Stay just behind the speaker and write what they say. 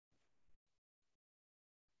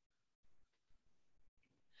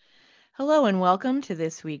Hello and welcome to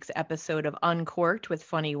this week's episode of Uncorked with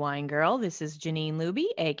Funny Wine Girl. This is Janine Luby,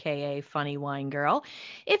 aka Funny Wine Girl.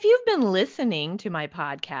 If you've been listening to my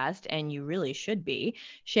podcast, and you really should be,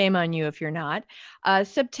 shame on you if you're not,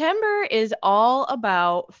 September is all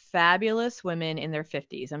about fabulous women in their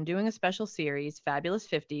 50s. I'm doing a special series, Fabulous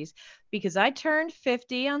 50s, because I turned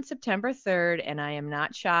 50 on September 3rd, and I am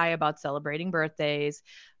not shy about celebrating birthdays.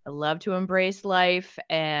 I love to embrace life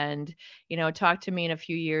and talk to me in a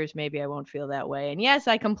few years, maybe I won't feel that way. And yes,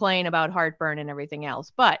 I complain about heartburn and everything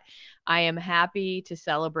else, but I am happy to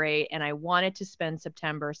celebrate. And I wanted to spend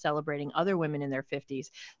September celebrating other women in their 50s.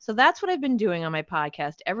 So that's what I've been doing on my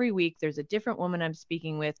podcast. Every week, there's a different woman I'm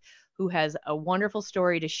speaking with who has a wonderful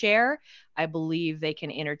story to share. I believe they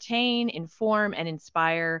can entertain, inform, and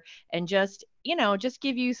inspire, and just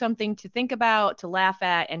give you something to think about, to laugh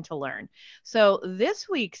at, and to learn. So this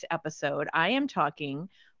week's episode, I am talking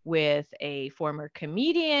with a former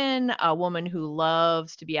comedian, a woman who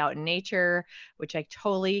loves to be out in nature, which I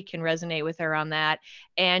totally can resonate with her on that.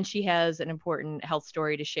 And she has an important health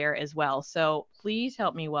story to share as well. So please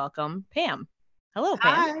help me welcome Pam. Hello,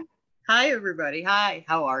 Pam. Hi. Hi, everybody. Hi.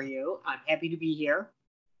 How are you? I'm happy to be here.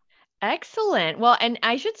 Excellent. Well, and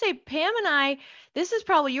I should say, Pam and I,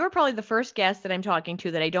 you were probably the first guest that I'm talking to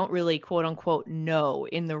that I don't really quote unquote know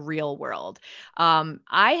in the real world.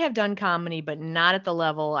 I have done comedy, but not at the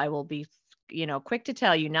level I will be, quick to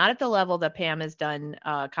tell you, not at the level that Pam has done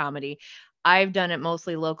comedy. I've done it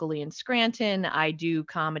mostly locally in Scranton. I do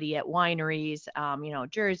comedy at wineries,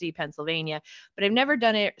 Jersey, Pennsylvania, but I've never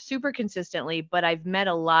done it super consistently. But I've met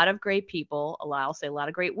a lot of great people, I'll say a lot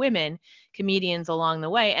of great women comedians along the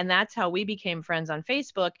way. And that's how we became friends on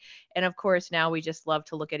Facebook. And of course, now we just love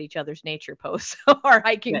to look at each other's nature posts or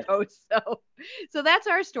hiking Yes. posts. So that's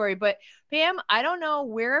our story. But Pam, I don't know,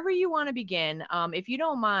 wherever you want to begin, if you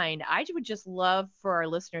don't mind, I would just love for our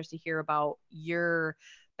listeners to hear about your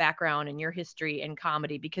background and your history in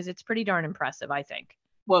comedy because it's pretty darn impressive, I think.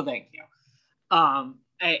 Well, thank you.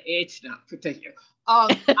 It's not particular.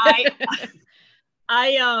 I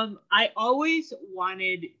I always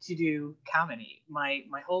wanted to do comedy. My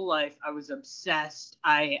whole life, I was obsessed.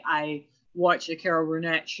 I watched the Carol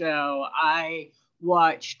Burnett show. I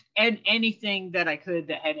watched anything that I could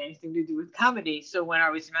that had anything to do with comedy. So when I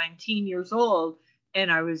was 19 years old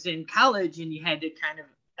and I was in college, and you had to kind of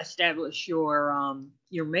establish your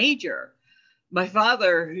major, my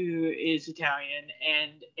father, who is Italian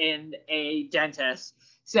and a dentist,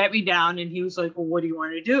 sat me down and he was like, "Well, what do you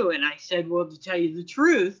want to do?" And I said, "Well, to tell you the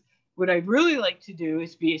truth, what I'd really like to do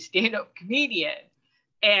is be a stand-up comedian."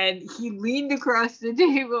 And he leaned across the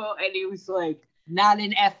table and he was like, "Not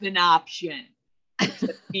an effing option."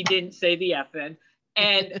 Except he didn't say the effing.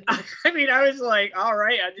 And I mean, I was like, "All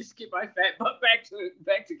right, I'll just get my fat butt back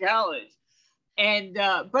to college." And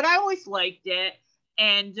but I always liked it.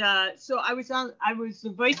 And so I was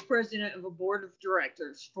the vice president of a board of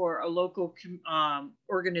directors for a local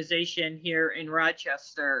organization here in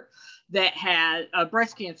Rochester that had a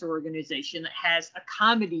breast cancer organization that has a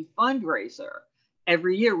comedy fundraiser.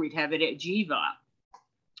 Every year we'd have it at Jiva.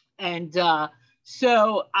 And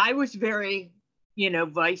so I was very,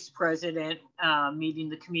 vice president, meeting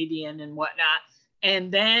the comedian and whatnot.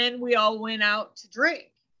 And then we all went out to drink.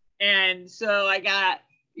 And so I got,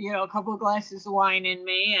 a couple of glasses of wine in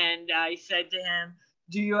me. And I said to him,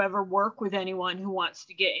 "Do you ever work with anyone who wants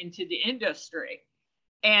to get into the industry?"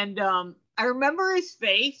 And I remember his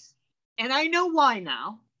face. And I know why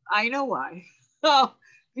now. I know why.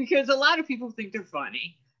 Because a lot of people think they're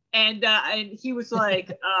funny. And he was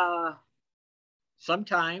like,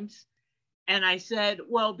 "Sometimes." And I said,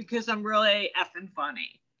 "Well, because I'm really effing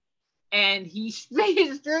funny." And he spit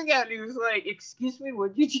his drink out and he was like, "Excuse me,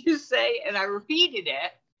 what did you say?" And I repeated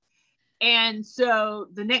it. And so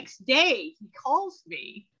the next day he calls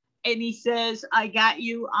me and he says, "I got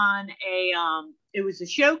you on it was a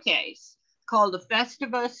showcase called A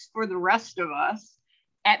Festivus for the Rest of Us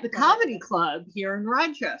at the Comedy Club here in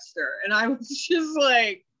Rochester." And I was just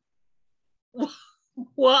like,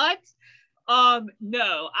 "What?"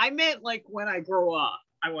 No, I meant like when I grow up,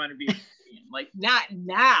 I want to be a comedian, like not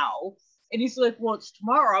now. And he's like, "Well, it's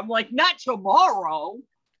tomorrow." I'm like, "Not tomorrow.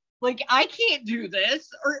 Like, I can't do this.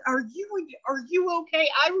 Are you okay?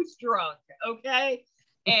 I was drunk, okay?"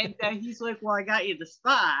 And he's like, "Well, I got you the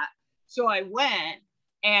spot." So I went,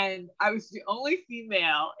 and I was the only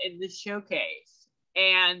female in this showcase,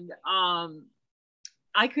 and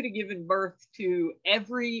I could have given birth to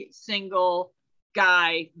every single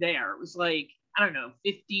guy there. It was like, I don't know,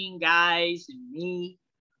 15 guys and me.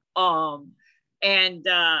 Um, and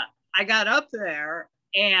I got up there,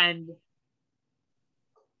 and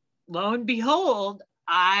lo and behold,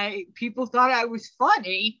 people thought I was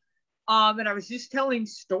funny, and I was just telling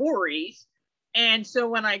stories. And so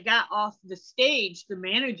when I got off the stage, the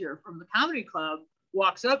manager from the comedy club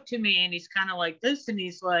walks up to me and he's kind of like this, and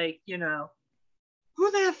he's like, you know, who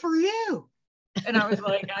the F are you? And I was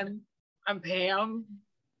like, I'm Pam.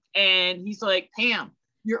 And he's like, Pam,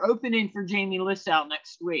 you're opening for Jamie Lissow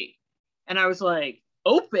next week. And I was like,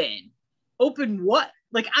 open what?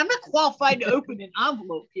 Like, I'm not qualified to open an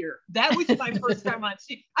envelope here. That was my first time on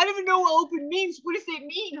stage. I don't even know what open means. What does it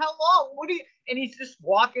mean? How long? And he's just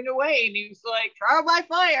walking away, and he was like, trial by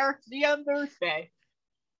fire. See you on Thursday.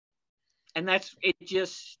 And it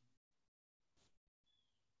just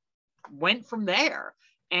went from there.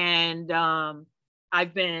 And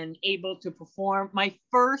I've been able to perform. My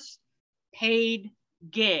first paid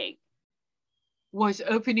gig was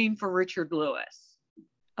opening for Richard Lewis.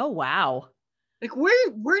 Oh, wow. Like,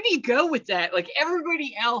 where do you go with that? Like,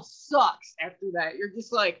 everybody else sucks after that. You're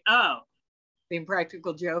just like, oh, the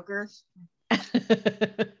Impractical Jokers.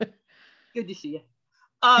 Good to see you.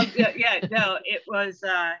 Yeah, no, it was,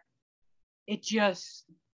 it just,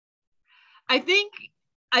 I think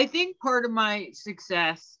part of my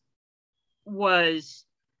success was,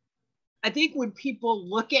 I think when people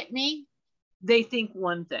look at me, they think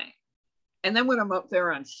one thing. And then when I'm up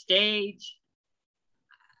there on stage,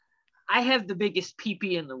 I have the biggest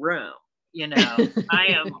pee-pee in the room, you know. I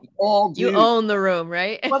am all dude. You own the room,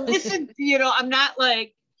 right? Well, listen, you know, I'm not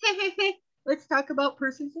like, hey, let's talk about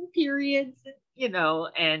persons and periods, you know,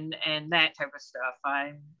 and that type of stuff.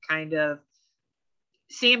 I'm kind of,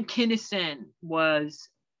 Sam Kinison was,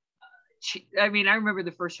 I mean, I remember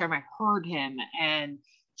the first time I heard him, and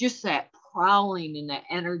just that prowling and that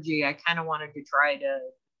energy. I kind of wanted to try to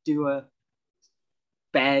do a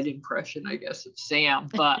bad impression, I guess, of Sam,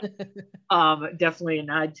 but definitely a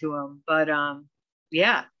nod to him. But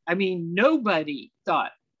yeah, I mean, nobody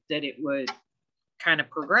thought that it would kind of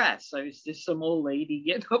progress. I was just some old lady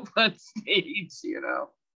getting up on stage, you know.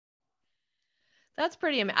 That's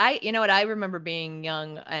pretty. You know what? I remember being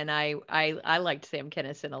young, and I liked Sam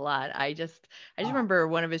Kinison a lot. I just remember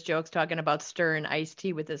one of his jokes talking about stirring iced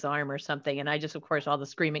tea with his arm or something, and I just, of course, all the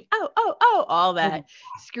screaming, all that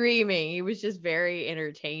screaming. He was just very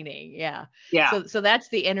entertaining. Yeah. Yeah. So that's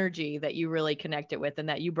the energy that you really connected with, and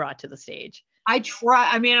that you brought to the stage. I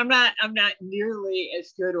try. I mean, I'm not nearly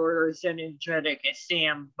as good or as energetic as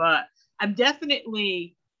Sam, but I'm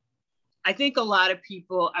definitely. I think a lot of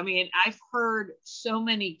people, I mean, I've heard so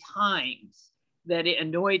many times that it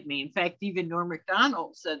annoyed me. In fact, even Norm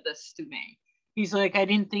Macdonald said this to me. He's like, I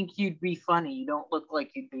didn't think you'd be funny. You don't look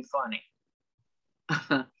like you'd be funny.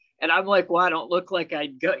 And I'm like, well, I don't look like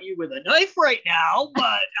I'd gut you with a knife right now, but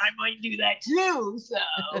I might do that too. So,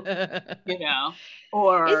 you know,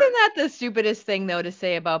 or. Isn't that the stupidest thing, though, to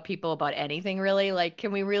say about people about anything, really? Like,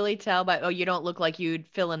 can we really tell by, oh, you don't look like you'd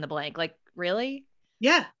fill in the blank? Like, really?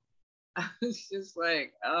 Yeah. I was just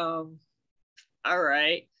like, all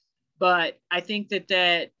right. But I think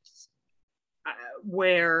that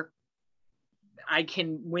where I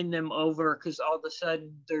can win them over, because all of a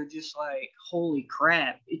sudden they're just like, holy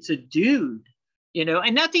crap, it's a dude, you know.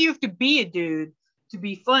 And not that you have to be a dude to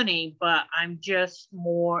be funny, but I'm just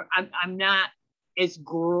more, I'm not as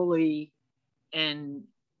girly and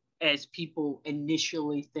as people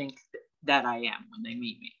initially think that I am when they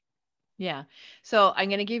meet me. Yeah. So I'm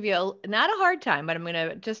going to give you not a hard time, but I'm going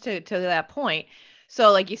to just to that point.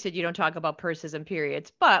 So like you said, you don't talk about purses and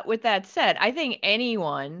periods. But with that said, I think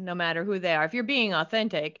anyone, no matter who they are, if you're being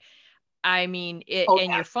authentic, I mean,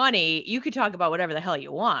 and you're funny, you could talk about whatever the hell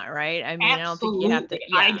you want, right? I mean, Absolutely. I don't think you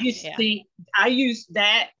have to. I just think I used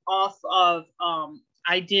that off of,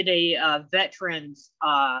 I did a veterans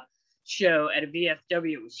show at a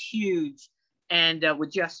VFW. It was huge. And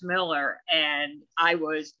with Jess Miller, and I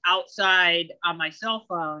was outside on my cell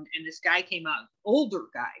phone, and this guy came out, older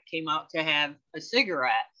guy came out to have a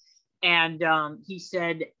cigarette, and he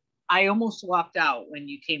said, I almost walked out when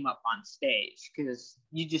you came up on stage because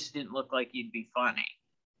you just didn't look like you'd be funny.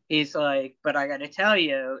 He's like, but I got to tell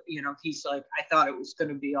you, you know, he's like, I thought it was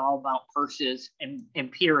going to be all about purses and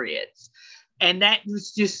periods. And that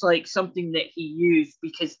was just like something that he used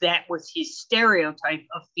because that was his stereotype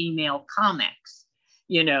of female comics.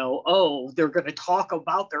 You know, oh, they're going to talk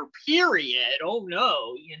about their period. Oh,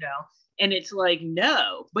 no, you know. And it's like,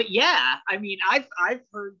 no. But yeah, I mean, I've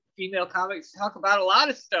heard female comics talk about a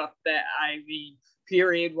lot of stuff that, I mean,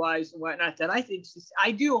 period-wise and whatnot, that I think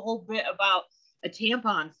I do a whole bit about a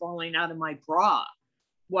tampon falling out of my bra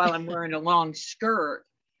while I'm wearing a long skirt.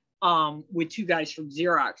 With two guys from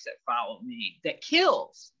Xerox that follow me, that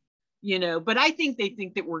kills. but I think they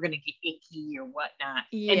think that we're going to get icky or whatnot.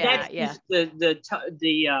 And Yeah, that's yeah, just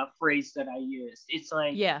the phrase that I use. It's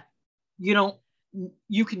like, yeah. you don't,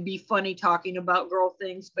 you can be funny talking about girl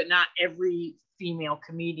things, but not every female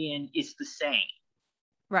comedian is the same.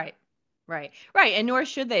 Right. Right. Right. And nor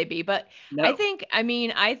should they be. But No. I think, I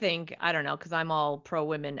don't know, because I'm all pro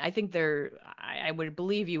women. I think I would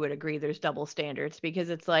believe you would agree there's double standards because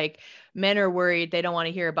it's like men are worried they don't want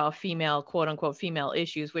to hear about female, quote unquote, female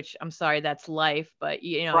issues, which I'm sorry, that's life. But,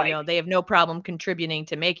 Right. they have no problem contributing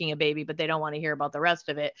to making a baby, but they don't want to hear about the rest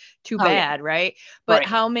of it. Too Oh yeah. bad. Right. But Right.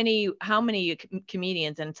 how many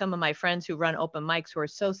comedians and some of my friends who run open mics who are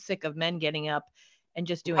so sick of men getting up and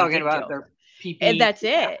just doing Talking dick about jokes. their And PP. that's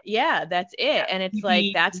it. Yeah, that's it. Yeah. And it's like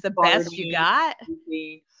PP, that's the best you farting, got.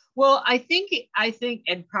 PP. Well, I think,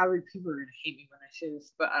 and probably people are gonna hate me when I say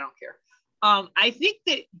this, but I don't care. I think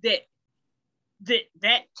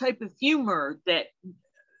that type of humor, that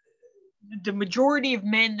the majority of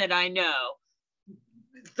men that I know,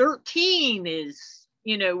 13 is,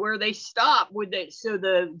 where they stop with it. So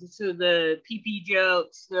the PP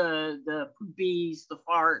jokes, the poopies, the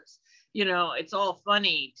farts, it's all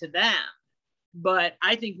funny to them. But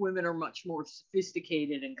I think women are much more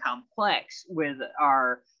sophisticated and complex with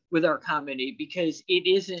our comedy, because it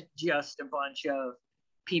isn't just a bunch of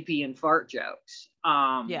PP and fart jokes.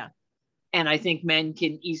 Yeah. And I think men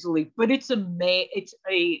can easily, but it's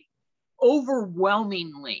a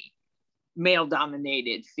overwhelmingly male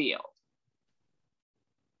dominated field.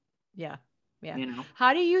 Yeah. Yeah. You know.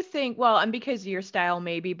 How do you think, well, and because of your style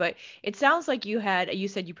maybe, but it sounds like you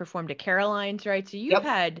said you performed at Caroline's, right? So you've Yep.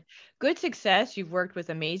 had good success. You've worked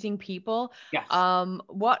with amazing people. Yes.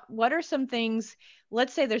 What are some things,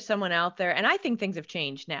 let's say there's someone out there, and I think things have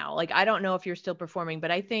changed now. Like, I don't know if you're still performing,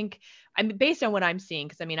 but I mean, based on what I'm seeing,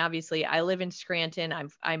 because I mean, obviously I live in Scranton.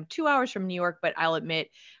 I'm 2 hours from New York, but I'll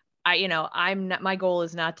admit I'm not, my goal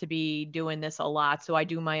is not to be doing this a lot. So I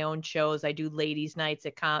do my own shows. I do ladies nights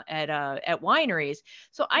at wineries.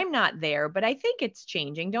 So I'm not there, but I think it's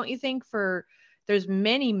changing. Don't you think there's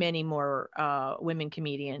many, many more women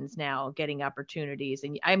comedians now getting opportunities.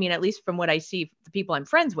 And I mean, at least from what I see, the people I'm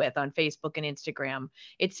friends with on Facebook and Instagram,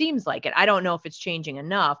 it seems like it. I don't know if it's changing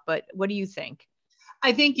enough, but what do you think?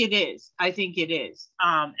 I think it is. I think it is.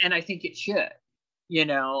 And I think it should.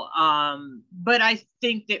 But I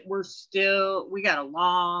think that we got a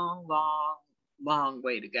long, long, long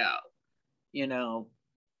way to go. You know,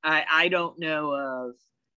 I don't know of,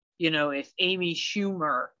 if Amy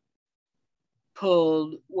Schumer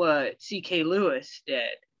pulled what C.K. Lewis did.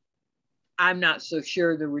 I'm not so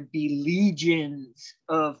sure there would be legions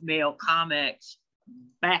of male comics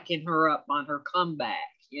backing her up on her comeback,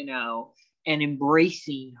 and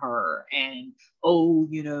embracing her, and, oh,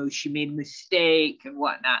 she made a mistake and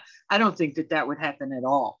whatnot. I don't think that would happen at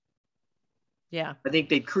all. Yeah. I think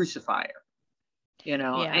they'd crucify her,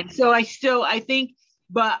 Yeah. and so I think,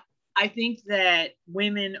 but I think that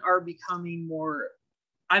women are becoming more,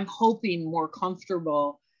 I'm hoping, more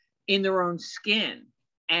comfortable in their own skin,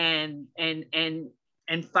 and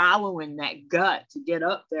following that gut to get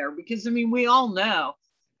up there. Because, I mean, we all know,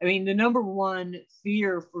 the number one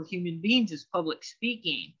fear for human beings is public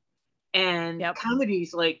speaking. And Yep.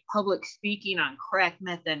 comedies like public speaking on crack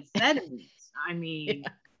methamphetamines. Yeah.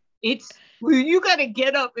 You got to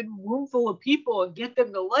get up in a room full of people and get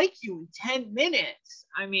them to like you in 10 minutes.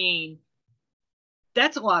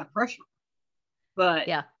 That's a lot of pressure. But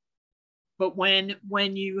Yeah. But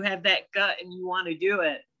when you have that gut and you want to do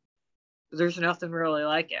it, there's nothing really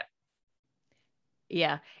like it.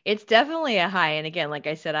 Yeah, it's definitely a high. And again, like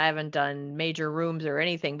I said, I haven't done major rooms or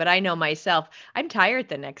anything, but I know myself, I'm tired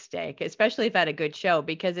the next day, especially if I had a good show,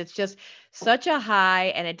 because it's just such a high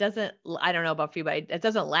and I don't know about you, but it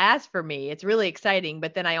doesn't last for me. It's really exciting,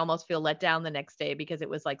 but then I almost feel let down the next day because it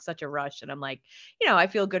was like such a rush. And I'm like, I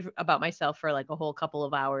feel good about myself for like a whole couple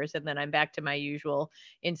of hours and then I'm back to my usual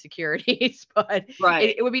insecurities. But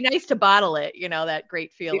Right. it would be nice to bottle it, that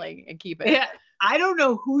great feeling and keep it. Yeah. I don't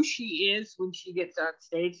know who she is when she gets on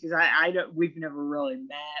stage, because I don't. We've never really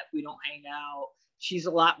met. We don't hang out. She's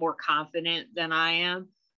a lot more confident than I am,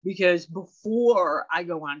 because before I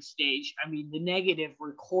go on stage, the negative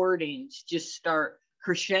recordings just start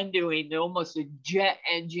crescendoing to almost a jet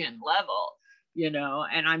engine level, and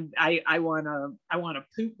I wanna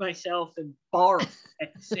poop myself and barf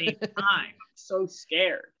at the same time. I'm so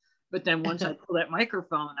scared. But then once I pull that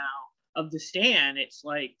microphone out of the stand, it's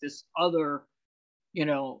like this other,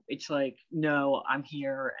 it's like, no, I'm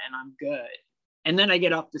here and I'm good. And then I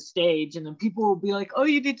get off the stage and then people will be like, oh,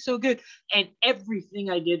 you did so good. And everything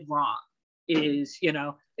I did wrong is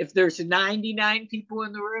If there's 99 people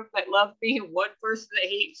in the room that love me and one person that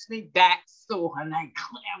hates me, that's the one I'm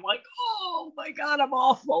like, oh my God, I'm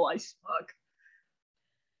awful. I suck.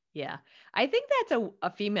 Yeah. I think that's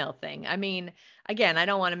a female thing. I mean, again, I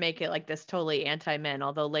don't want to make it like this totally anti-men,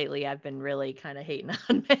 although lately I've been really kind of hating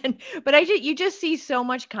on men. But you just see so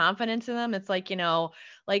much confidence in them. It's like,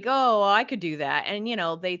 like, oh, I could do that. And,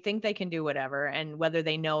 they think they can do whatever. And whether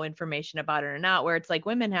they know information about it or not, where it's like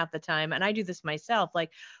women half the time, and I do this myself,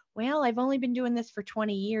 like, well, I've only been doing this for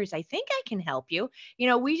 20 years. I think I can help you.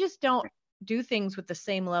 We just don't do things with the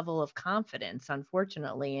same level of confidence,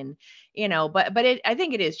 unfortunately. And but I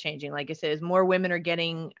think it is changing. Like I said, as more women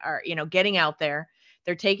getting out there,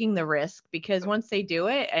 they're taking the risk, because once they do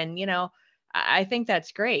it, and I think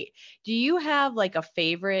that's great. Do you have like a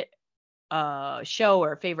favorite show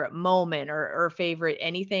or favorite moment, or favorite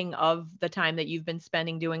anything of the time that you've been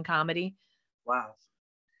spending doing comedy? Wow.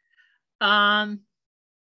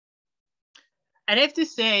 I'd have to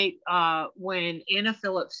say, when Anna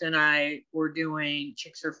Phillips and I were doing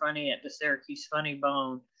Chicks Are Funny at the Syracuse Funny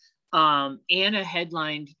Bone, Anna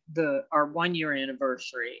headlined our 1 year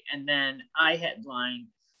anniversary, and then I headlined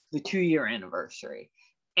the 2 year anniversary,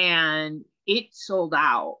 and it sold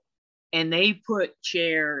out. And they put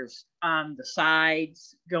chairs on the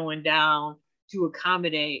sides going down to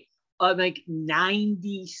accommodate like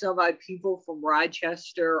 90 some odd people from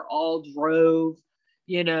Rochester, all drove,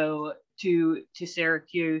 to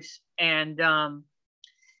Syracuse. And I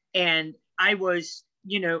was,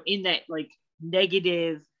 in that like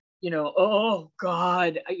negative, oh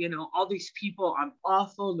God, all these people, I'm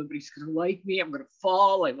awful, nobody's gonna like me, I'm gonna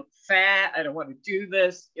fall, I look fat, I don't want to do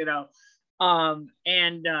this, and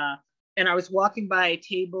I was walking by a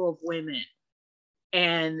table of women,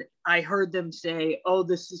 and I heard them say, "Oh,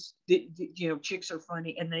 this is Chicks Are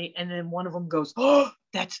Funny," and then one of them goes, "Oh,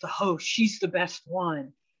 that's the host. She's the best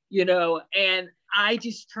one," And I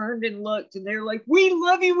just turned and looked, and they're like, "We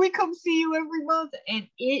love you. We come see you every month," and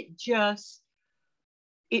it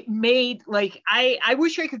made like I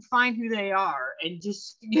wish I could find who they are and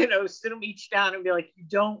just sit them each down and be like, "You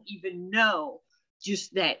don't even know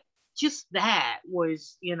just that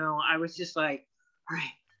was I was just like, all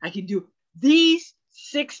right, I can do these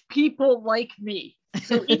 6 people like me.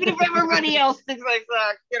 So even if everybody else thinks I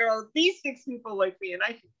suck, these 6 people like me, and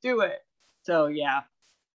I can do it." So yeah,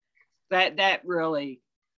 that really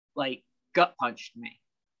like gut punched me,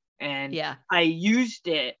 and Yeah. I used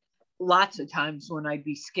it lots of times when I'd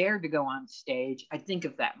be scared to go on stage. I think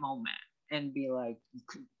of that moment and be like, "You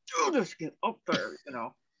can do this, get up there,"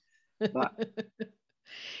 But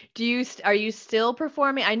Are you still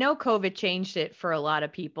performing? I know COVID changed it for a lot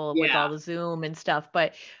of people with yeah, all the Zoom and stuff,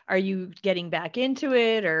 but are you getting back into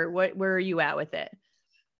it, or where are you at with it?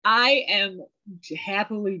 I am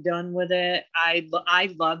happily done with it. I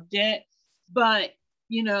loved it, but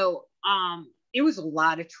it was a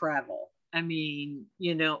lot of travel. I mean,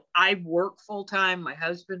 I work full time. My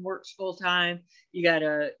husband works full time. You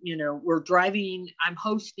gotta, we're driving. I'm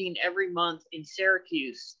hosting every month in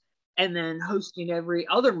Syracuse, and then hosting every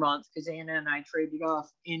other month because Anna and I traded off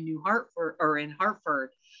in New Hartford or in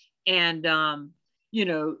Hartford, and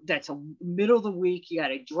that's a middle of the week. You got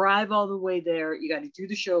to drive all the way there. You got to do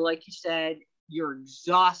the show, like you said. You're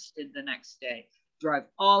exhausted the next day. Drive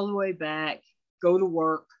all the way back, go to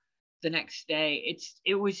work the next day.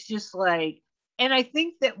 It was just like, and I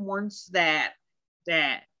think that once that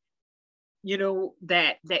that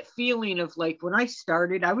feeling of like when I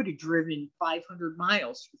started, I would have driven 500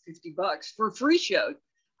 miles for $50 for a free show.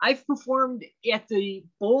 I've performed at the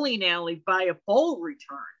bowling alley by a bowl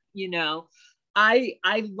return. I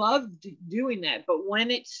loved doing that, but when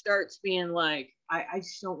it starts being like I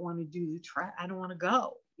just don't want to do the track, I don't want to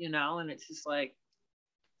go, and it's just like,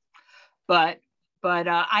 but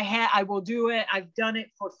I will do it. I've done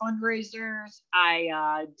it for fundraisers.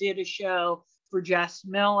 I did a show for Jess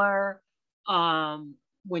Miller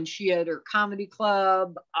when she had her comedy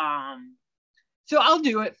club. So I'll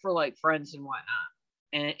do it for like friends and whatnot,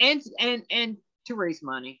 and to raise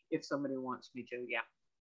money if somebody wants me to. Yeah.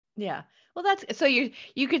 Yeah. Well, that's so you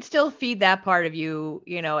could still feed that part of you,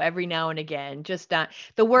 every now and again. Just not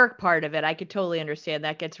the work part of it. I could totally understand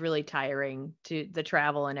that gets really tiring, to the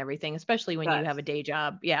travel and everything, especially when you But have a day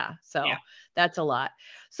job. Yeah. yeah. So that's a lot.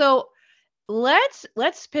 So let's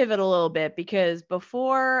pivot a little bit, because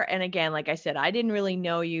before, and again, like I said, I didn't really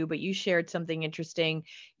know you, but you shared something interesting.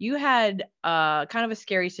 You had kind of a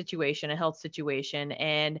scary situation, a health situation,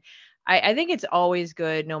 and I think it's always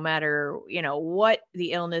good, no matter what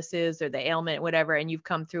the illness is or the ailment, whatever, and you've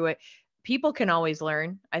come through it, people can always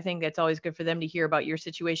learn. I think it's always good for them to hear about your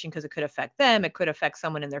situation because it could affect them. It could affect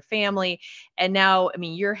someone in their family. And now, I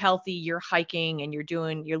mean, you're healthy, you're hiking, and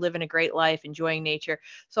you're living a great life, enjoying nature.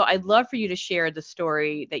 So I'd love for you to share the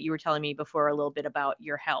story that you were telling me before a little bit about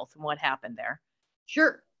your health and what happened there.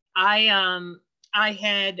 Sure. I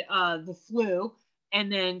had the flu,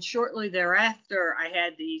 and then shortly thereafter I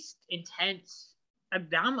had these intense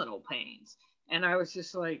abdominal pains. And I was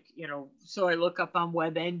just like, so I look up on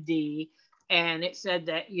WebMD, and it said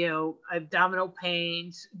that, abdominal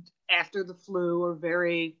pains after the flu are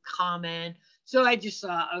very common. So I just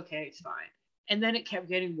thought, okay, it's fine. And then it kept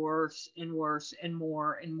getting worse and worse and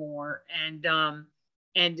more and more. And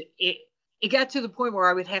it got to the point where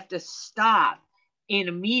I would have to stop in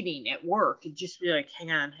a meeting at work and just be like, hang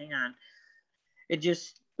on, hang on.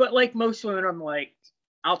 But like most women, I'm like,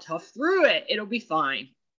 I'll tough through it. It'll be fine.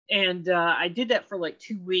 And I did that for like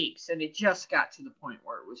 2 weeks, and it just got to the point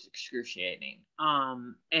where it was excruciating.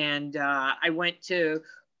 And I went to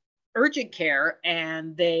urgent care,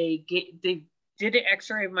 and they did an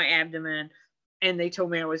X-ray of my abdomen, and they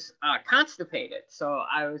told me I was constipated. So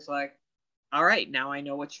I was like, all right, now I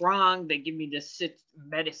know what's wrong. They give me this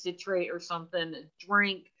metocitrate or something to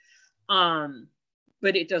drink,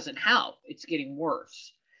 but it doesn't help. It's getting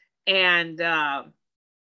worse. And I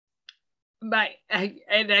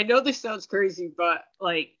know this sounds crazy, but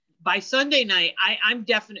like by Sunday night, I'm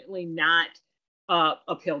definitely not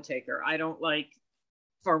a pill taker. I don't like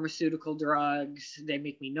pharmaceutical drugs. They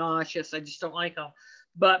make me nauseous. I just don't like them.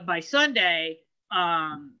 But by Sunday,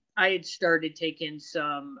 I had started taking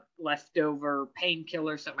some leftover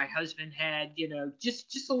painkillers that my husband had,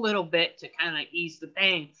 just a little bit to kind of ease the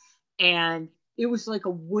pain. And it was like a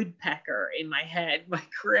woodpecker in my head, my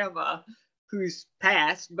grandma, who's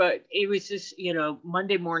passed, but it was just,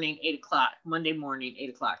 Monday morning, 8 o'clock, Monday morning, 8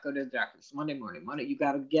 o'clock, go to the doctor's, Monday morning, you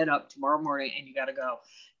got to get up tomorrow morning and you got to go.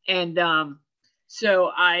 And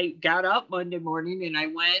so I got up Monday morning and I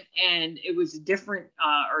went, and it was a different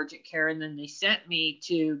urgent care. And then they sent me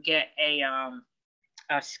to get a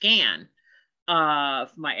scan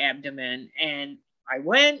of my abdomen. And I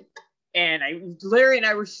went, and Larry and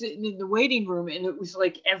I were sitting in the waiting room, and it was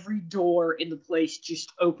like every door in the place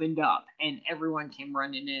just opened up, and everyone came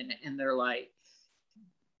running in, and they're like,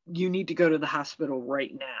 you need to go to the hospital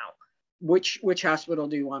right now. Which hospital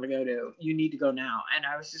do you want to go to? You need to go now. And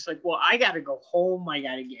I was just like, well, I got to go home. I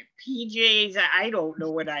got to get PJs. I don't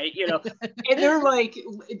know what and they're like,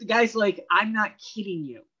 the guy's like, I'm not kidding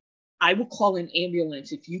you. I will call an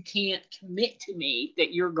ambulance if you can't commit to me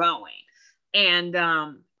that you're going. And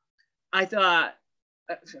I thought,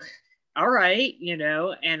 all right,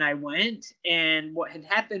 and I went, and what had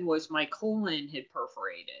happened was my colon had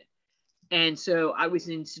perforated. And so I was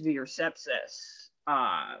in severe sepsis.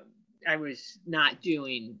 I was not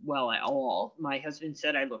doing well at all. My husband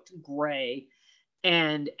said I looked gray.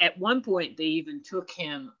 And at one point, they even took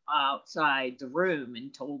him outside the room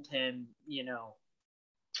and told him,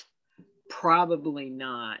 probably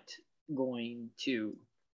not going to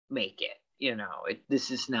make it. This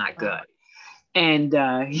is not good. And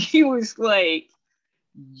he was like,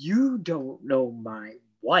 you don't know my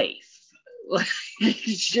wife.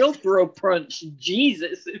 She'll throw punch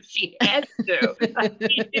Jesus if she has to.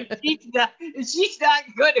 if she's not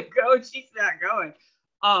gonna go, she's not going.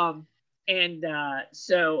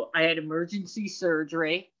 So I had emergency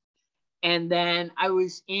surgery, and then I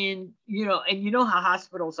was in, and how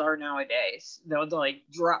hospitals are nowadays. They'll like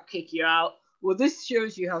drop kick you out. Well, this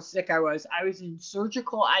shows you how sick I was. I was in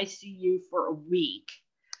surgical ICU for a week.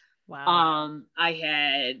 Wow.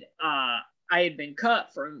 I had been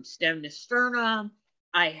cut from stem to sternum.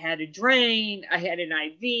 I had a drain. I had an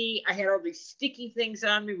IV. I had all these sticky things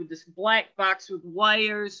on me with this black box with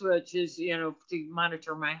wires, which is, to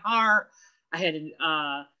monitor my heart. I had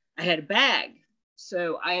a bag.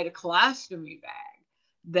 So I had a colostomy bag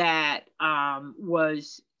that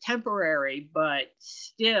was temporary, but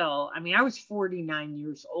still, I was 49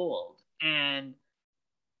 years old, and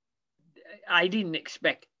I didn't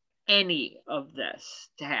expect any of this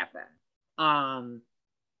to happen.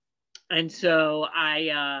 And so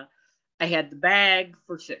I had the bag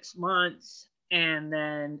for 6 months, and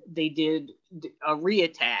then they did a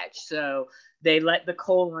reattach. So they let the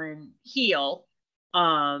colon heal,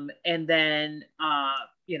 and then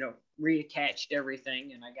reattached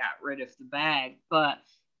everything, and I got rid of the bag. But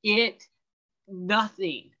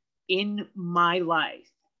nothing in my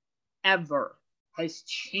life ever has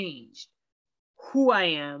changed who I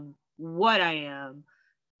am, what I am,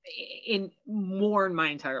 in my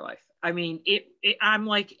entire life. I'm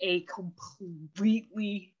like a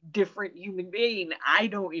completely different human being. I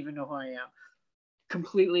don't even know who I am.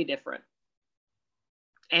 Completely different.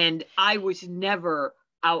 And I was never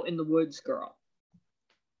out in the woods girl.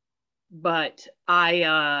 But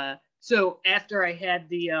so after I had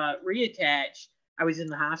the reattached, I was in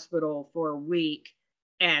the hospital for a week,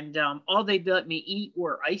 and all they'd let me eat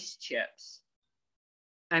were ice chips.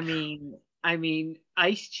 I mean,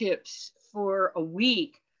 ice chips for a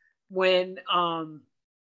week when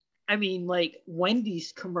like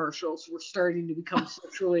Wendy's commercials were starting to become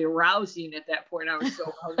sexually arousing at that point. I was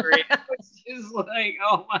so hungry. I was just like,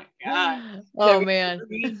 oh my God. Oh man.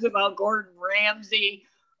 Memes about Gordon Ramsay.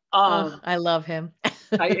 I love him.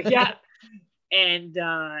 Yeah. And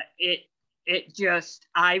it just,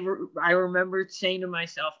 I remember saying to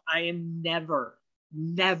myself, I am never,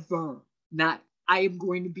 not, I am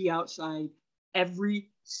going to be outside every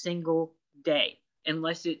single day,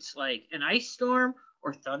 unless it's like an ice storm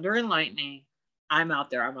or thunder and lightning. I'm out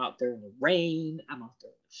there. I'm out there in the rain. I'm out there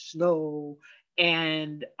in the snow.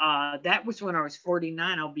 And that was when I was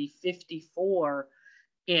 49. I'll be 54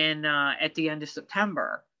 in at the end of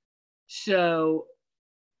September. So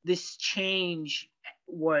this change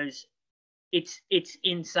was, it's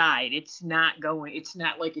inside. It's not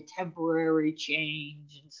like a temporary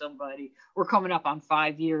change in somebody. We're coming up on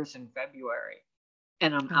 5 years in February,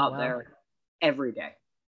 and I'm out there every day.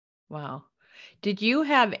 Wow. Did you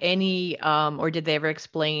have any, or did they ever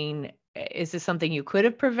explain, is this something you could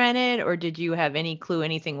have prevented, or did you have any clue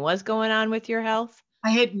anything was going on with your health? I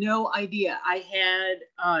had no idea. I had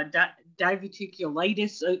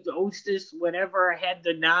diverticulitis, ostis, whatever. I had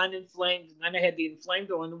the non-inflamed, and then I had the inflamed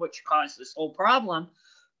one, which caused this whole problem.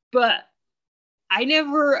 But I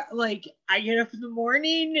never, like, I get up in the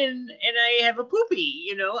morning and I have a poopy,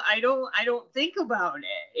 I don't think about it.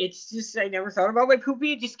 It's just, I never thought about my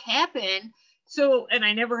poopy. It just happened. So, and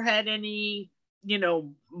I never had any,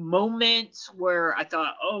 moments where I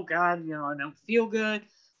thought, oh God, I don't feel good.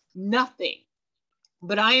 Nothing.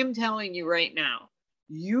 But I am telling you right now,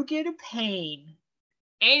 you get a pain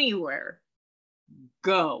anywhere,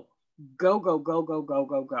 go.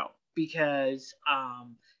 Because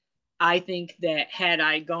I think that had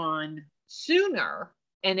I gone sooner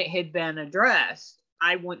and it had been addressed,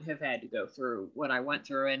 I wouldn't have had to go through what I went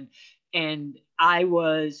through. And I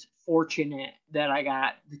was fortunate that I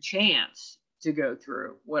got the chance to go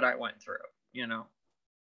through what I went through,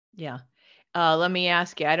 Yeah. Let me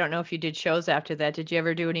ask you, I don't know if you did shows after that. Did you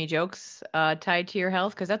ever do any jokes tied to your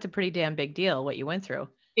health? Because that's a pretty damn big deal, what you went through.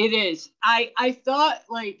 It is. I thought,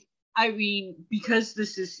 like, because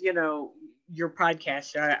this is, your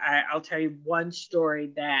podcast, I'll tell you one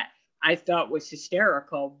story that I thought was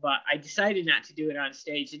hysterical, but I decided not to do it on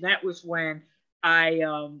stage. And that was when I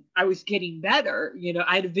was getting better.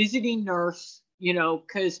 I had a visiting nurse,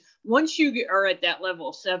 because once you are at that level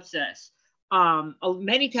of sepsis,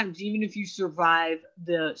 many times, even if you survive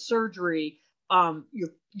the surgery,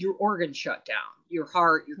 your organs shut down, your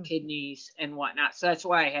heart, your kidneys, and whatnot. So that's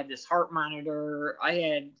why I had this heart monitor. I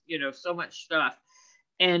had, so much stuff.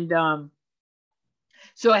 And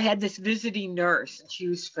so I had this visiting nurse, and she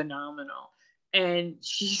was phenomenal. And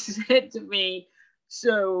she said to me,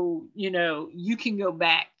 so, you can go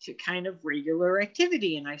back to kind of regular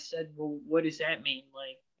activity. And I said, well, what does that mean?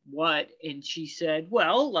 Like, what? And she said,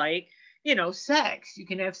 well, like, sex. You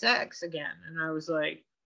can have sex again. And I was like,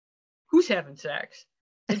 who's having sex?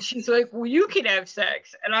 And she's like, well, you can have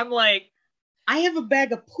sex. And I'm like, I have a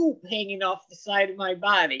bag of poop hanging off the side of my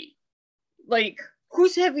body. Like,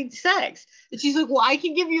 who's having sex? And she's like, well, I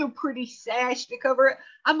can give you a pretty sash to cover it.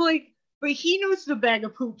 I'm like, but he knows the bag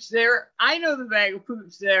of poop's there. I know the bag of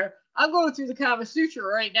poop's there. I'm going through the Kama Sutra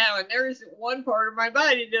right now, and there isn't one part of my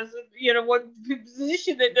body that doesn't, one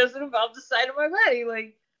position that doesn't involve the side of my body.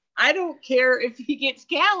 Like, I don't care if he gets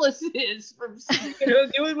calluses from,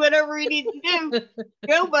 doing whatever he needs to do.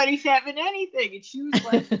 Nobody's having anything. And she was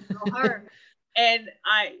like, so hard. And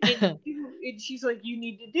she's like, you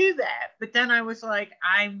need to do that. But then I was like,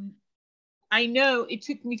 I know it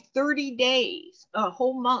took me 30 days, a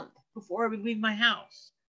whole month before I would leave my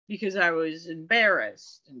house, because I was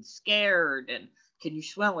embarrassed and scared. And can you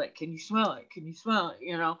smell it? Can you smell it? Can you smell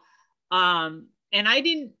it? And I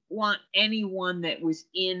didn't want anyone that was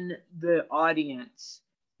in the audience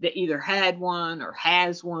that either had one or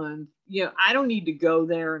has one. I don't need to go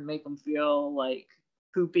there and make them feel like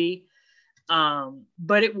poopy.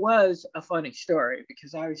 But it was a funny story,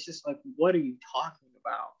 because I was just like, what are you talking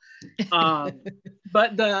about?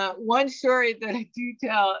 But the one story that I do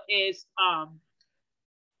tell is,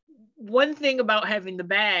 one thing about having the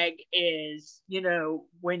bag is,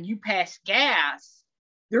 when you pass gas,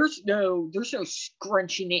 there's no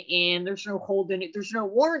scrunching it in, there's no holding it, there's no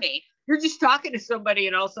warning. You're just talking to somebody,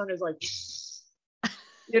 and all of a sudden it's like,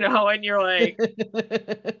 and you're like,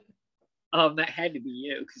 that had to be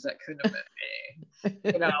you because that couldn't have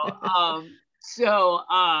been me, so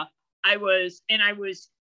I was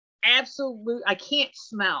absolute. I can't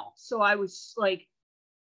smell, so I was like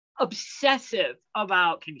obsessive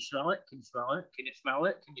about, can you smell it? Can you smell it? Can you smell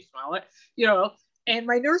it? Can you smell it? And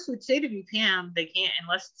my nurse would say to me, Pam, they can't,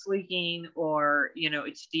 unless it's leaking or,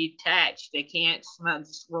 it's detached. They can't smell,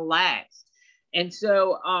 just relax. And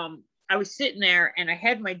so I was sitting there and I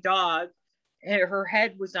had my dog, and her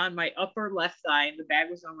head was on my upper left thigh and the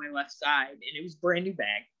bag was on my left side, and it was a brand new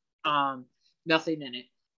bag. Nothing in it.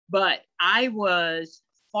 But I was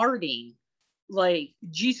farting like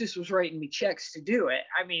Jesus was writing me checks to do it.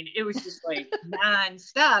 I mean, it was just like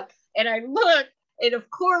nonstop. And I looked, and of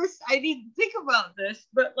course, I didn't think about this,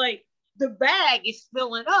 but like the bag is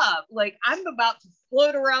filling up. Like I'm about to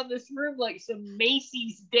float around this room like some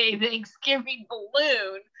Macy's Day Thanksgiving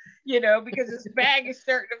balloon, because this bag is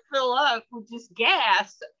starting to fill up with just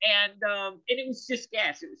gas. And it was just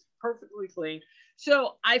gas. It was perfectly clean.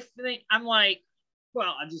 So I'm like,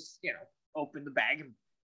 well, I'll just, open the bag and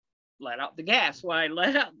let out the gas. When I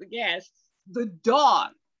let out the gas, the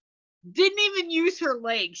dog didn't even use her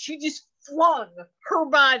legs. She just flung her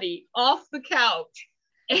body off the couch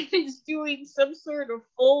and is doing some sort of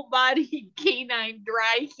full body canine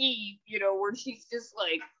dry heave, where she's just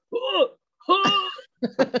like, oh, oh,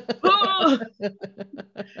 oh.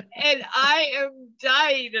 And I am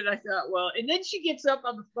dying. And I thought, well, and then she gets up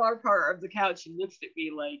on the far part of the couch and looks at me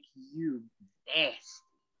like, you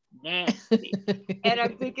nasty. And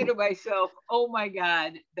I'm thinking to myself, oh my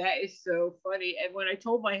God, that is so funny. And when I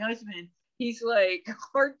told my husband, he's like,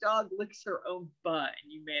 our dog licks her own butt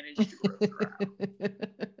and you managed to gross her out.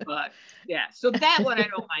 But yeah, so that one I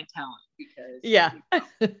don't mind telling because yeah.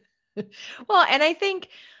 Well, and I think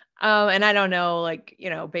and I don't know, like,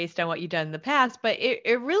 based on what you've done in the past, but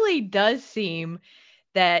it really does seem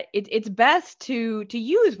that it's best to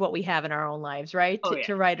use what we have in our own lives, right? Oh, yeah.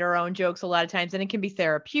 To write our own jokes a lot of times, and it can be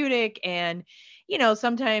therapeutic. And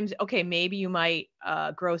sometimes, okay, maybe you might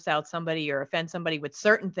gross out somebody or offend somebody with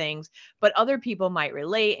certain things, but other people might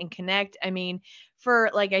relate and connect. I mean,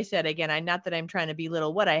 like I said, again, not that I'm trying to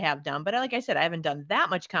belittle what I have done, but like I said, I haven't done that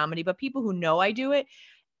much comedy, but people who know I do it,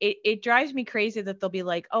 it drives me crazy that they'll be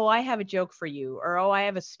like, oh, I have a joke for you, or, oh, I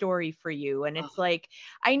have a story for you. And it's like,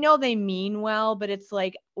 I know they mean well, but it's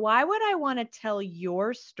like, why would I want to tell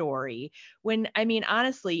your story when, I mean,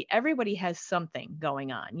 honestly, everybody has something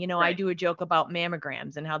going on. Right. I do a joke about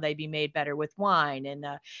mammograms and how they be made better with wine. And,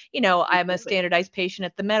 I'm a standardized patient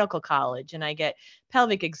at the medical college and I get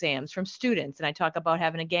pelvic exams from students and I talk about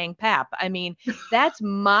having a gang pap. I mean, that's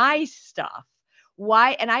my stuff.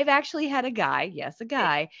 Why? And I've actually had a guy,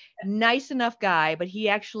 nice enough guy, but he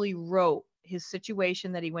actually wrote his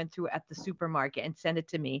situation that he went through at the supermarket and sent it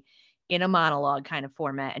to me in a monologue kind of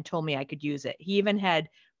format and told me I could use it. He even had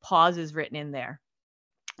pauses written in there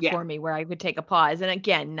for me where I could take a pause. And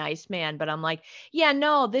again, nice man, but I'm like, yeah,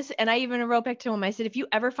 no, this, and I even wrote back to him. I said, if you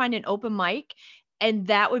ever find an open mic, and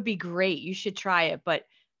that would be great, you should try it. But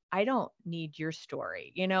I don't need your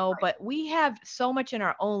story, Right. But we have so much in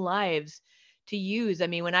our own lives to use. I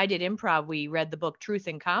mean, when I did improv, we read the book Truth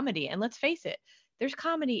and Comedy, and let's face it, there's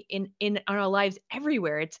comedy in our lives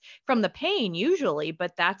everywhere. It's from the pain usually,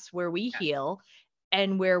 but that's where we heal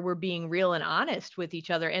and where we're being real and honest with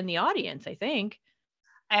each other and the audience, I think.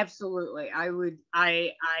 Absolutely.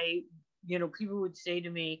 People would say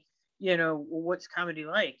to me, well, what's comedy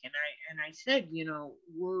like? And I said,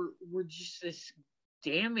 we're just this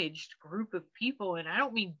damaged group of people, and I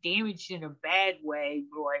don't mean damaged in a bad way,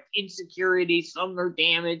 like insecurity. Some are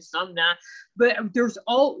damaged, some not. But there's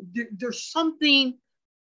something.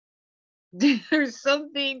 There's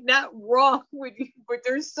something not wrong with you, but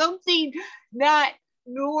there's something not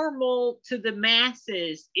normal to the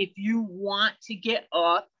masses if you want to get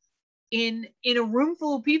up in a room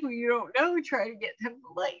full of people you don't know, try to get them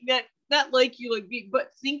like that, not like you, like, but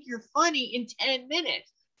think you're funny in 10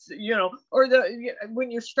 minutes. So, or when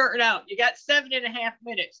you're starting out, you got 7.5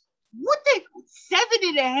 minutes. What the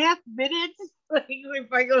 7.5 minutes? Like,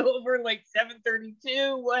 if I go over like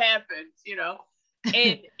 7:32, what happens?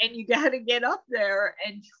 And you got to get up there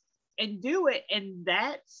and do it, and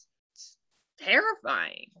that's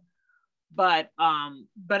terrifying. But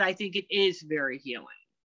I think it is very healing,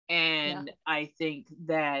 and I think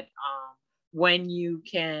that when you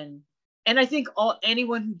can, and I think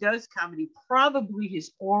anyone who does comedy probably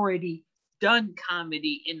has already done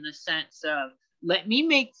comedy in the sense of, let me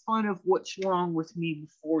make fun of what's wrong with me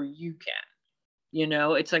before you can.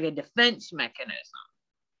 It's like a defense mechanism.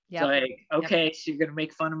 Yep. It's like, okay, so you're going to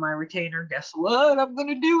make fun of my retainer. Guess what? I'm going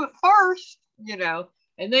to do it first,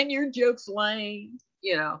 and then your joke's lame,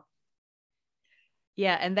 you know.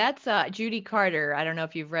 Yeah, and that's Judy Carter. I don't know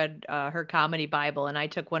if you've read her comedy Bible, and I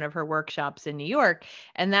took one of her workshops in New York,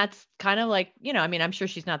 and that's kind of like, I mean, I'm sure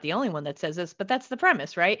she's not the only one that says this, but that's the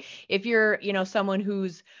premise, right? If you're, someone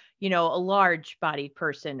who's, a large-bodied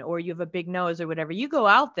person, or you have a big nose or whatever, you go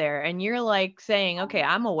out there and you're like saying, okay,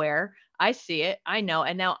 I'm aware, I see it, I know,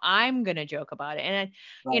 and now I'm gonna joke about it. And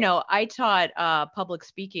Right. I taught public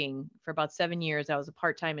speaking for about 7 years. I was a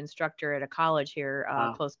part-time instructor at a college here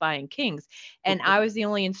Wow. close by in Kings. And I was the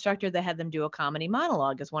only instructor that had them do a comedy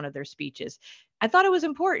monologue as one of their speeches. I thought it was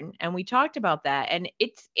important, and we talked about that. And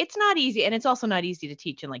it's not easy, and it's also not easy to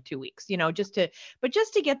teach in like 2 weeks, just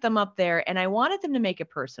to get them up there. And I wanted them to make it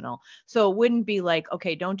personal, so it wouldn't be like,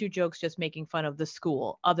 okay, don't do jokes just making fun of the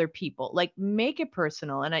school, other people. Like, make it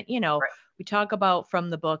personal. And Right. we talk about, from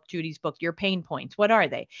the book, Judy's book, your pain points. What are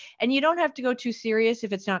they? And you don't have to go too serious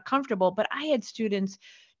if it's not comfortable. But I had students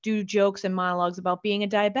do jokes and monologues about being a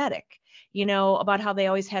diabetic, about how they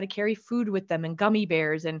always had to carry food with them and gummy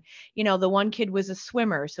bears. And, the one kid was a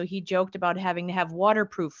swimmer, so he joked about having to have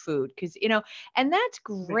waterproof food because, and that's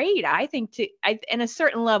great. I think and a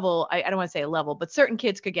certain level, I don't want to say a level, but certain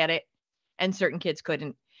kids could get it and certain kids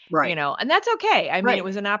couldn't, Right. and that's okay. I mean, Right. it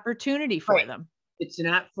was an opportunity for them. It's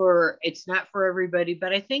not for everybody,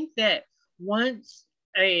 but I think that once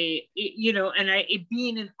being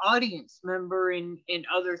an audience member in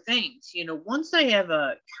other things, once I have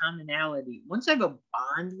a commonality, once I have a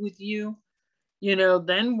bond with you, then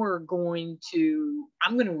I'm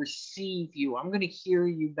going to receive you. I'm going to hear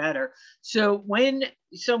you better. So when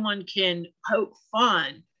someone can poke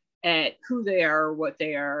fun at who they are, what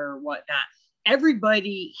they are, or whatnot,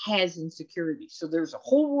 everybody has insecurities. So there's a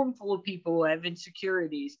whole room full of people who have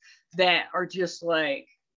insecurities that are just like,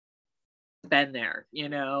 been there,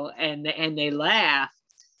 and they laugh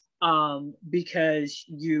because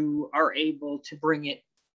you are able to bring it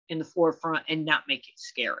in the forefront and not make it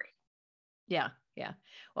scary. Yeah. Yeah.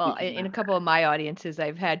 Well, in a couple of my audiences,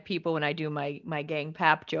 I've had people, when I do my gang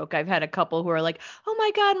pap joke, I've had a couple who are like, oh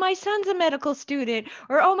my God, my son's a medical student,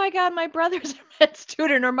 or oh my God, my brother's a med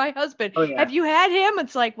student, or my husband. Oh, yeah. Have you had him?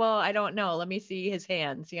 It's like, well, I don't know. Let me see his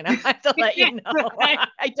hands. I have to let you know.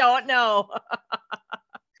 I don't know.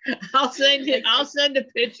 I'll send a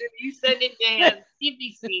picture. You send it to him. See if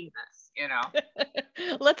he's seen this,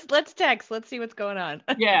 Let's text. Let's see what's going on.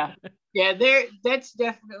 Yeah. That's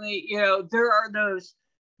definitely, there are those,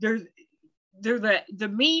 they're the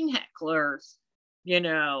mean hecklers,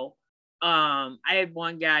 I had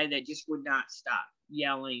one guy that just would not stop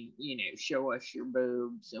yelling, show us your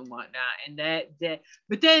boobs and whatnot. And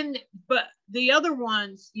but the other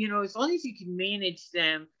ones, as long as you can manage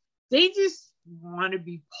them, they just want to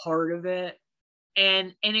be part of it.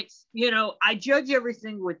 And it's, I judge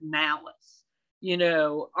everything with malice.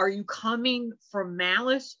 Are you coming from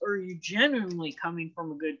malice, or are you genuinely coming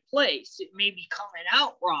from a good place? It may be coming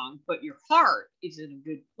out wrong, but your heart is in a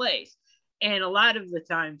good place. And a lot of the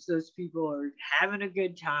times those people are having a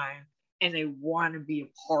good time and they want to be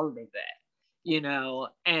a part of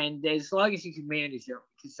it, and as long as you can manage them,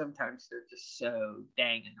 because sometimes they're just so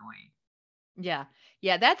dang annoying. Yeah.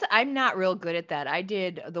 Yeah. I'm not real good at that. I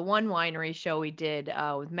did the one winery show we did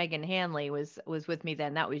with Megan Hanley was with me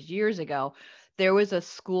then. That was years ago. There was a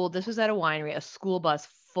school, this was at a winery, a school bus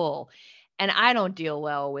full. And I don't deal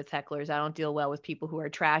well with hecklers. I don't deal well with people who are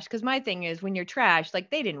trash. Cause my thing is, when you're trash, like,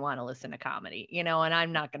 they didn't want to listen to comedy, and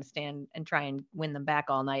I'm not going to stand and try and win them back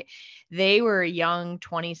all night. They were young,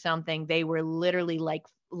 20 something. They were literally like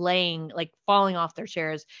falling off their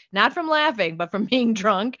chairs, not from laughing, but from being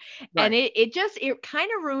drunk. Right. And it kind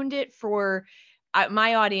of ruined it for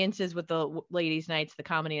my audiences with the ladies nights. The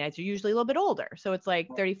comedy nights are usually a little bit older, so it's like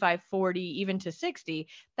 35, 40, even to 60.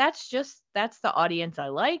 That's the audience I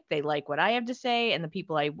like. They like what I have to say, and the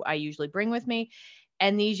people I usually bring with me.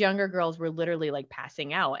 And these younger girls were literally like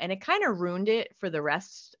passing out, and it kind of ruined it for the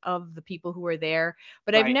rest of the people who were there.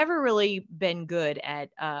 But I've never really been good at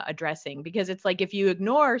addressing, because it's like, if you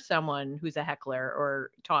ignore someone who's a heckler or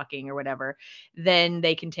talking or whatever, then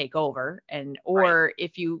they can take over. Or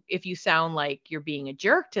if you sound like you're being a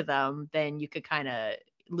jerk to them, then you could kind of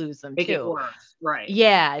lose them Make too. it worse. Right.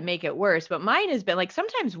 Yeah, make it worse. But mine has been like,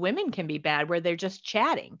 sometimes women can be bad where they're just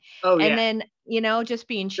chatting. Oh, and yeah. then, just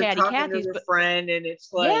being chatty talking Cathy's. to their friend, and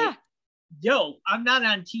it's like, Yeah. Yo, I'm not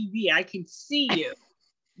on TV. I can see you.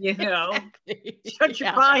 Exactly. Shut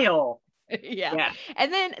your pie hole. Yeah. Yeah.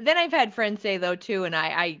 And then I've had friends say though too, and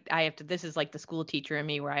I have to, this is like the school teacher in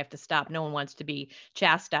me where I have to stop. No one wants to be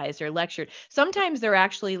chastised or lectured. Sometimes they're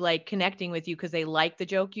actually like connecting with you because they like the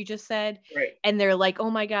joke you just said. Right. And they're like, oh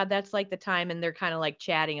my God, that's like the time. And they're kind of like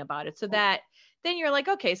chatting about it. So that then you're like,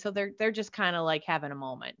 okay, so they're just kind of like having a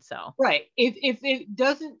moment. So Right. If it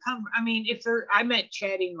doesn't come, I mean, if they're, I meant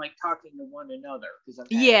chatting, like talking to one another, because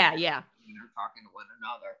I've had yeah, yeah. talking to one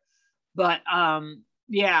another. But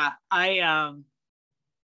yeah,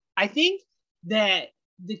 I think that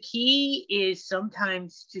the key is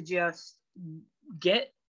sometimes to just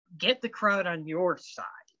get get the crowd on your side.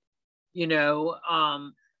 You know,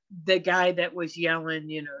 the guy that was yelling,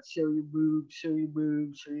 show your boobs, show your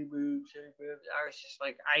boobs, show your boobs, show your boobs. I was just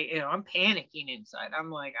like, I'm panicking inside.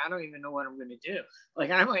 I'm like, I don't even know what I'm gonna do.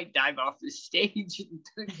 Like, I might dive off the stage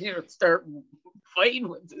and start fighting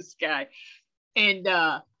with this guy. And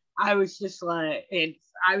I was just like,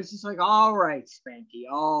 all right, Spanky,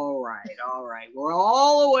 all right. We're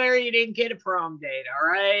all aware you didn't get a prom date, all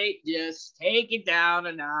right? Just take it down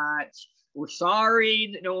a notch. We're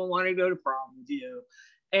sorry that no one wanted to go to prom with you.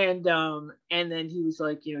 And then he was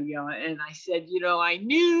like, and I said, I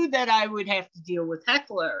knew that I would have to deal with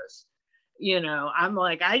hecklers. I'm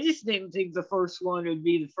like, I just didn't think the first one would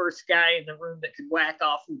be the first guy in the room that could whack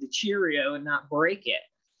off with a Cheerio and not break it.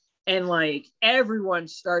 And like everyone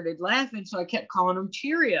started laughing, so I kept calling him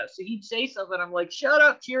Cheerio. So he'd say something, I'm like, "Shut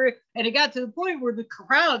up, Cheerio!" And it got to the point where the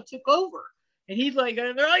crowd took over, and he's like,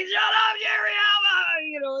 and they're like, "Shut up,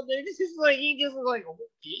 Cheerio!" They're just like, he just was like,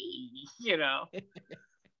 "Okay,"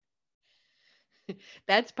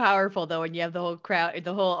 That's powerful though when you have the whole crowd,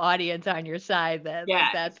 the whole audience on your side. That like Yeah,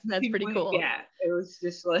 that's pretty cool. yeah, it was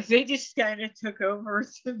just like they just kind of took over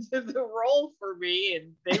the role for me,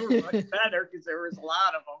 and they were much better because there was a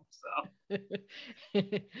lot of them.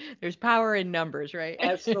 So There's power in numbers, right?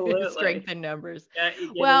 absolutely, Strength in numbers. yeah, you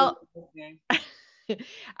get a Well, little thing.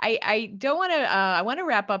 I don't want to I want to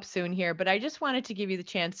wrap up soon here, but I just wanted to give you the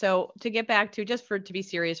chance. So to get back to just for to be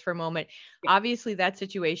serious for a moment, Yeah, obviously that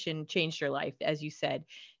situation changed your life, as you said.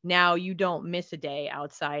 Now you don't miss a day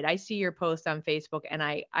outside. I see your post on Facebook and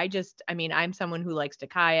I mean, I'm someone who likes to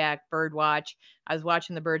kayak, bird watch. I was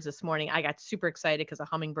watching the birds this morning. I got super excited because a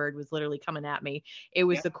hummingbird was literally coming at me. It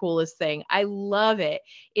was yeah. the coolest thing. I love it.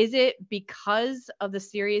 Is it because of the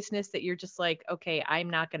seriousness that you're just like, okay, I'm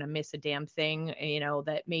not going to miss a damn thing,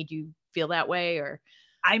 that made you feel that way? Or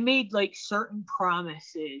I made like certain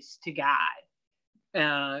promises to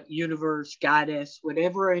God, universe, goddess,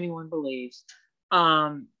 whatever anyone believes,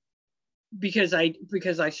 um, because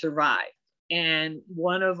I survived. And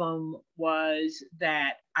one of them was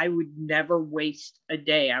that I would never waste a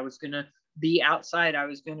day. I was gonna be outside. I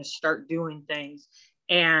was gonna start doing things,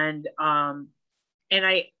 and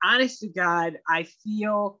I, honest to God, I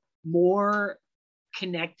feel more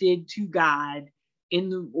connected to God in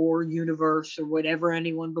the or universe or whatever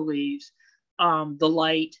anyone believes, the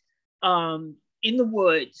light, in the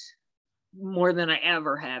woods more than I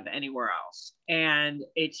ever have anywhere else. And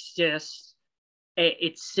it's just,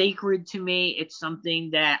 it's sacred to me. It's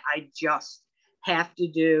something that I just have to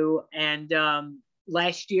do. And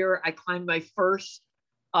last year I climbed my first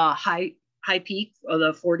high peak of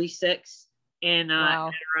the 46 in wow.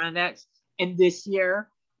 Adirondacks. And this year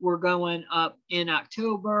we're going up in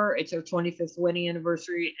October. It's our 25th wedding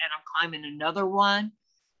anniversary, and I'm climbing another one.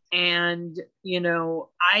 And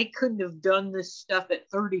I couldn't have done this stuff at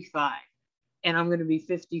 35, and I'm going to be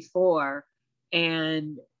 54.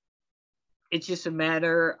 And it's just a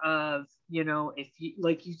matter of, if you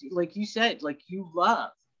like you said, like, you love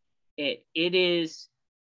it. It is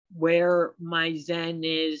where my zen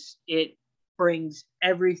is. It brings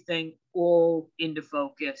everything all into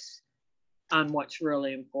focus on what's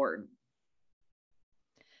really important.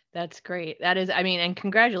 That's great. That is, I mean, and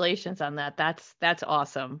congratulations on that. That's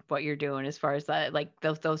awesome what you're doing as far as that, like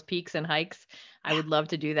those peaks and hikes. I Yeah, would love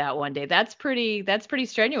to do that one day. That's pretty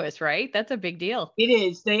strenuous, right? That's a big deal. it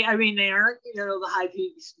is. I mean, they aren't, the high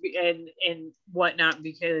peaks and whatnot,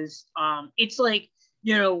 because it's like,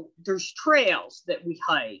 there's trails that we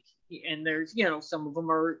hike, and there's, some of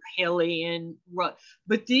them are hilly and rough,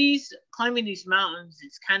 but climbing these mountains,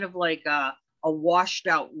 it's kind of like a washed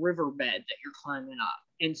out riverbed that you're climbing up.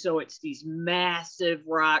 And so it's these massive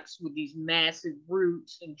rocks with these massive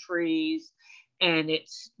roots and trees, and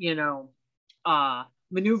it's,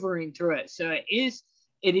 maneuvering through it. So it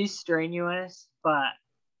is strenuous, but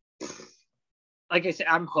like I said,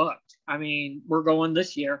 I'm hooked. I mean, we're going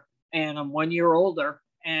this year, and I'm 1 year older,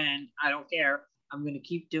 and I don't care. I'm going to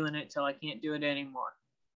keep doing it till I can't do it anymore.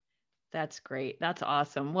 That's great. That's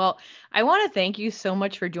awesome. Well, I want to thank you so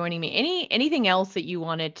much for joining me. Anything else that you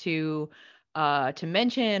wanted to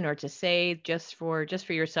mention or to say just for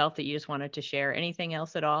yourself that you just wanted to share? Anything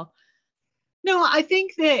else at all? No, I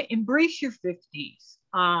think that embrace your 50s.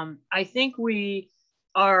 I think we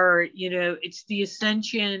are, it's the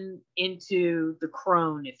ascension into the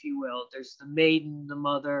crone, if you will. There's the maiden, the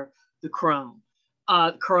mother, the crone.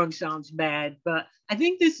 Crone sounds bad, but I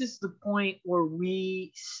think this is the point where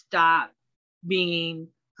we stop being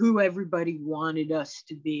who everybody wanted us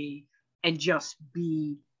to be and just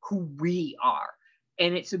be who we are.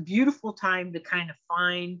 And it's a beautiful time to kind of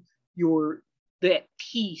find your that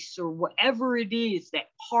piece or whatever it is, that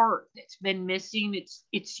part that's been missing.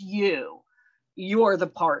 It's you. You're the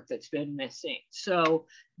part that's been missing. So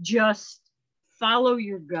just follow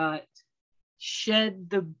your gut, shed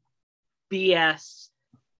the BS,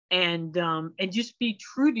 and just be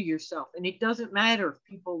true to yourself. And it doesn't matter if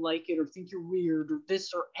people like it or think you're weird or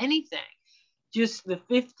this or anything. Just the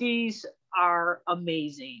 50s are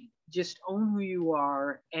amazing. Just own who you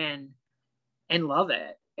are and love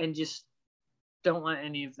it, and just don't let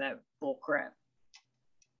any of that bull crap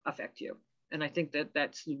affect you. And I think that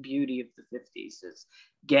that's the beauty of the 50s, is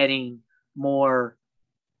getting more.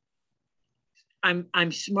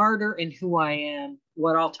 I'm smarter in who I am,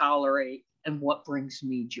 what I'll tolerate, and what brings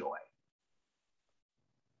me joy.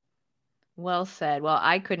 Well said. Well,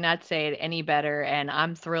 I could not say it any better, and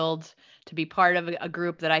I'm thrilled to be part of a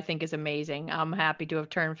group that I think is amazing. I'm happy to have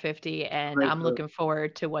turned 50, and Great I'm group. looking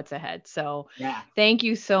forward to what's ahead. So, Yeah. thank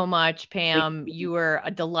you so much, Thank Pam. you. You were a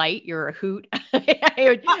delight. You're a hoot.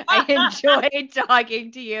 I enjoyed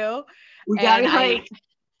talking to you, We got and it. Like,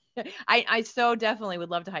 I so definitely would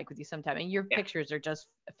love to hike with you sometime. And your yeah. pictures are just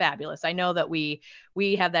fabulous. I know that we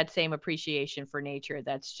have that same appreciation for nature.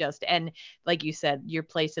 That's just, and like you said, your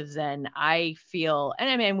place of zen. I feel, and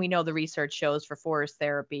I mean, we know the research shows for forest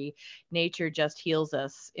therapy, nature just heals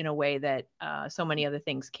us in a way that so many other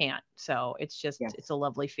things can't. So Yeah. it's a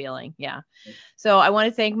lovely feeling. Yeah. So I want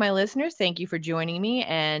to thank my listeners. Thank you for joining me.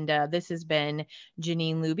 And this has been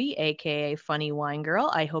Janine Luby, aka Funny Wine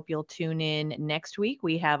Girl. I hope you'll tune in next week.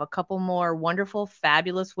 We have a couple more wonderful,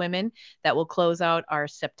 fabulous women that will close out our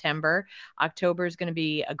September. October is going to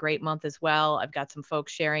be a great month as well. I've got some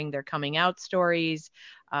folks sharing their coming out stories.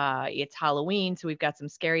 It's Halloween, so we've got some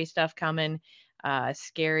scary stuff coming.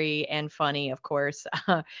 Scary and funny, of course.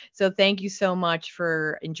 So thank you so much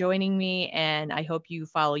for joining me, and I hope you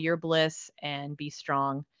follow your bliss and be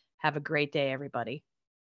strong. Have a great day, everybody.